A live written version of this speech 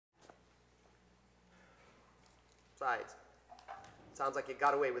Besides, sounds like you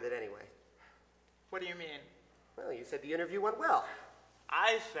got away with it anyway. What do you mean? Well, you said the interview went well.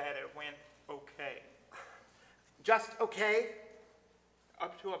 I said it went okay. Just okay?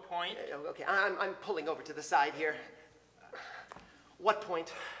 Up to a point. Okay, I'm pulling over to the side here. What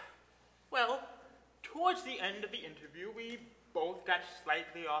point? Well, towards the end of the interview, we both got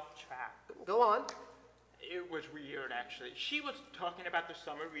slightly off track. Go on. It was weird, actually. She was talking about the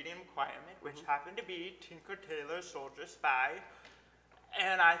summer reading requirement, which happened to be Tinker Tailor Soldier Spy.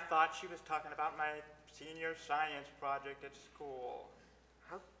 And I thought she was talking about my senior science project at school.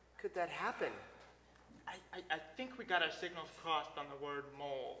 How could that happen? I think we got our signals crossed on the word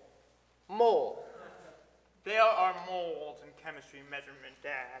mole. Mole? There are moles in chemistry measurement,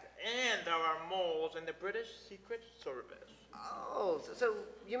 Dad. And there are moles in the British Secret Service. Oh, so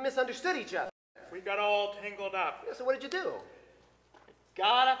you misunderstood each other. We got all tangled up. Yeah, so what did you do?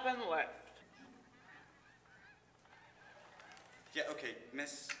 Got up and left. Yeah, okay,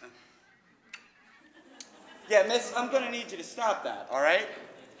 miss. Yeah, miss, I'm gonna need you to stop that, all right?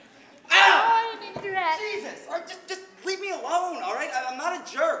 Ow! I didn't mean to do that. Jesus! All right, just leave me alone, all right? I'm not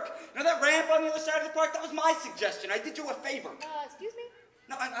a jerk. You know that ramp on the other side of the park? That was my suggestion. I did you a favor. Excuse me?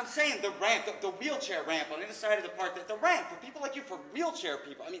 No, I'm saying the ramp, the wheelchair ramp on the other side of the park, the ramp for people like you, for wheelchair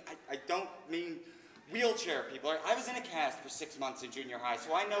people. I mean, I don't mean wheelchair people. All right? I was in a cast for 6 months in junior high,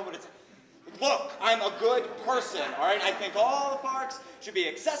 so I know what it's... Look, I'm a good person, all right? I think all the parks should be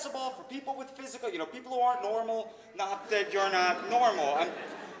accessible for people with physical, people who aren't normal, not that you're not normal. I'm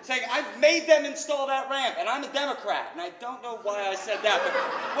saying I've made them install that ramp, and I'm a Democrat, and I don't know why I said that, but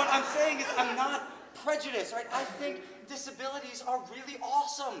what I'm saying is I'm not prejudiced, right? I think disabilities are really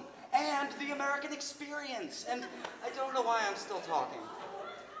awesome, and the American experience, and I don't know why I'm still talking.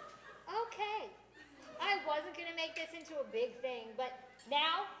 Okay. I wasn't going to make this into a big thing, but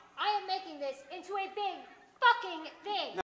now I am making this into a big fucking thing.